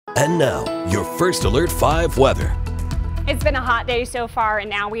And now, your First Alert 5 weather. It's been a hot day so far, and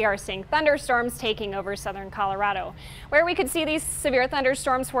now we are seeing thunderstorms taking over southern Colorado. Where we could see these severe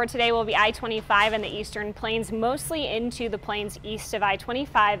thunderstorms for today will be I-25 and the eastern plains, mostly into the plains east of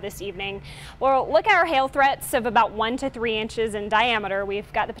I-25 this evening. We'll look at our hail threats of about 1 to 3 inches in diameter.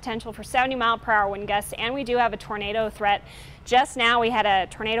 We've got the potential for 70-mile-per-hour wind gusts, and we do have a tornado threat. Just now we had a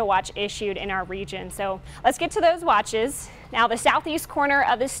tornado watch issued in our region. So let's get to those watches. Now the southeast corner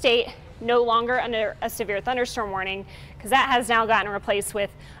of the state no longer under a severe thunderstorm warning, because that has now gotten replaced with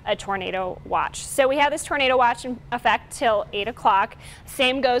a tornado watch. So we have this tornado watch in effect till 8 o'clock.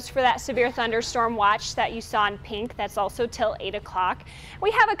 Same goes for that severe thunderstorm watch that you saw in pink. That's also till 8 o'clock. We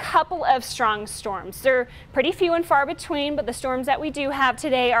have a couple of strong storms. They're pretty few and far between, but the storms that we do have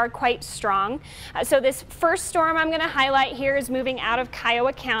today are quite strong. So this first storm I'm going to highlight here is moving out of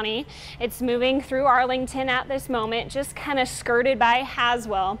Kiowa County. It's moving through Arlington at this moment, just kind of skirted by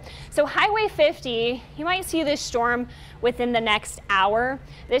Haswell. So Highway 50, you might see this storm within the next hour.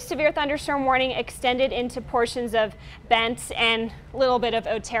 This severe thunderstorm warning extended into portions of Bent and a little bit of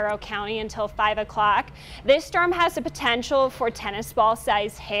Otero County until 5 o'clock. This storm has the potential for tennis ball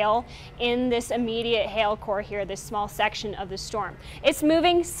size hail in this immediate hail core here, this small section of the storm. It's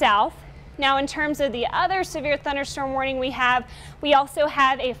moving south. Now in terms of the other severe thunderstorm warning we also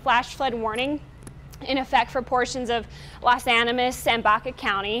have a flash flood warning in effect for portions of Los Animas and Baca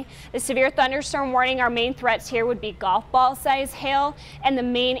County. The severe thunderstorm warning, our main threats here would be golf ball size hail, and the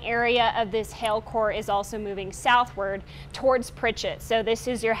main area of this hail core is also moving southward towards Prichett. So this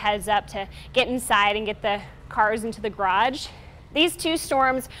is your heads up to get inside and get the cars into the garage. These two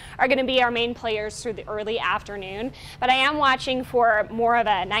storms are going to be our main players through the early afternoon, but I am watching for more of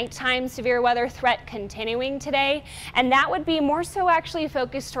a nighttime severe weather threat continuing today, and that would be more so actually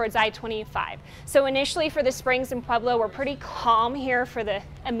focused towards I-25. So initially for the Springs and Pueblo, we're pretty calm here for the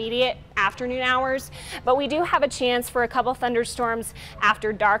immediate afternoon hours, but we do have a chance for a couple thunderstorms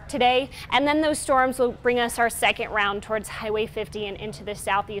after dark today, and then those storms will bring us our second round towards Highway 50 and into the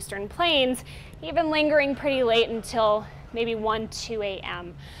southeastern plains, even lingering pretty late until maybe 1, 2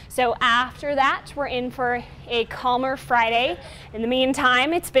 a.m. So after that, we're in for a calmer Friday. In the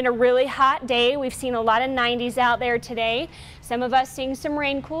meantime, it's been a really hot day. We've seen a lot of 90s out there today. Some of us seeing some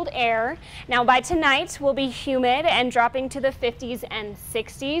rain-cooled air. Now by tonight, we'll be humid and dropping to the 50s and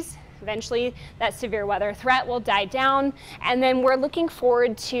 60s. Eventually, that severe weather threat will die down. And then we're looking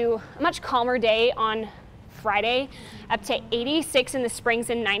forward to a much calmer day on Friday, up to 86 in the Springs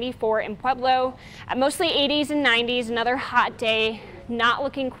and 94 in Pueblo. Mostly 80s and 90s, another hot day, not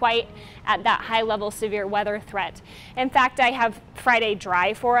looking quite at that high level severe weather threat. In fact, I have Friday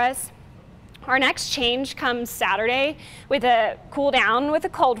dry for us. Our next change comes Saturday with a cool down with a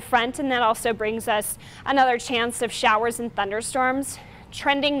cold front, and that also brings us another chance of showers and thunderstorms,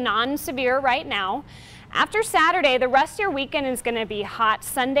 trending non-severe right now. After Saturday, the rest of your weekend is going to be hot.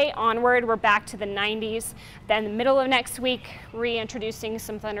 Sunday onward, we're back to the 90s. Then the middle of next week, reintroducing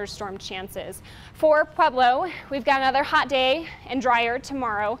some thunderstorm chances. For Pueblo, we've got another hot day and drier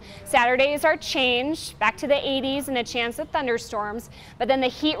tomorrow. Saturday is our change, back to the 80s and a chance of thunderstorms. But then the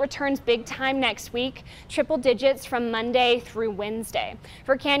heat returns big time next week, triple digits from Monday through Wednesday.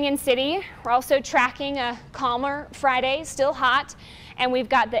 For Canyon City, we're also tracking a calmer Friday, still hot. And we've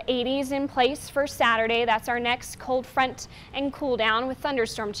got the 80s in place for Saturday. That's our next cold front and cool down with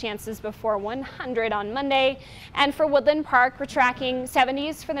thunderstorm chances before 100 on Monday. And for Woodland Park, we're tracking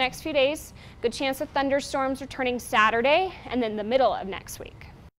 70s for the next few days. Good chance of thunderstorms returning Saturday and then the middle of next week.